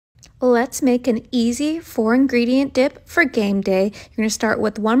Let's make an easy 4-ingredient dip for game day. You're going to start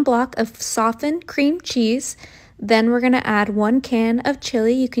with 1 block of softened cream cheese. Then we're going to add 1 can of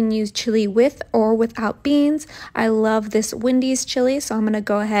chili. You can use chili with or without beans. I love this Wendy's chili, so I'm going to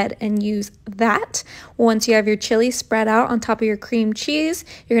go ahead and use that. Once you have your chili spread out on top of your cream cheese,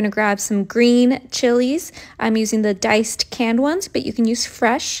 you're going to grab some green chilies. I'm using the diced canned ones, but you can use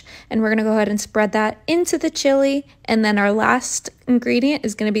fresh. And we're going to go ahead and spread that into the chili. And then our last ingredient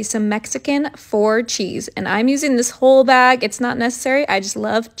is going to be some Mexican 4 cheese. And I'm using this whole bag. It's not necessary. I just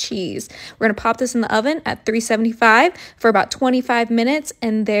love cheese. We're going to pop this in the oven at 375 for about 25 minutes.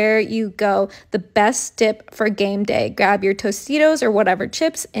 And there you go. The best dip for game day. Grab your Tostitos or whatever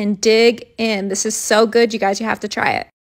chips and dig in. This is so good, you guys. You have to try it.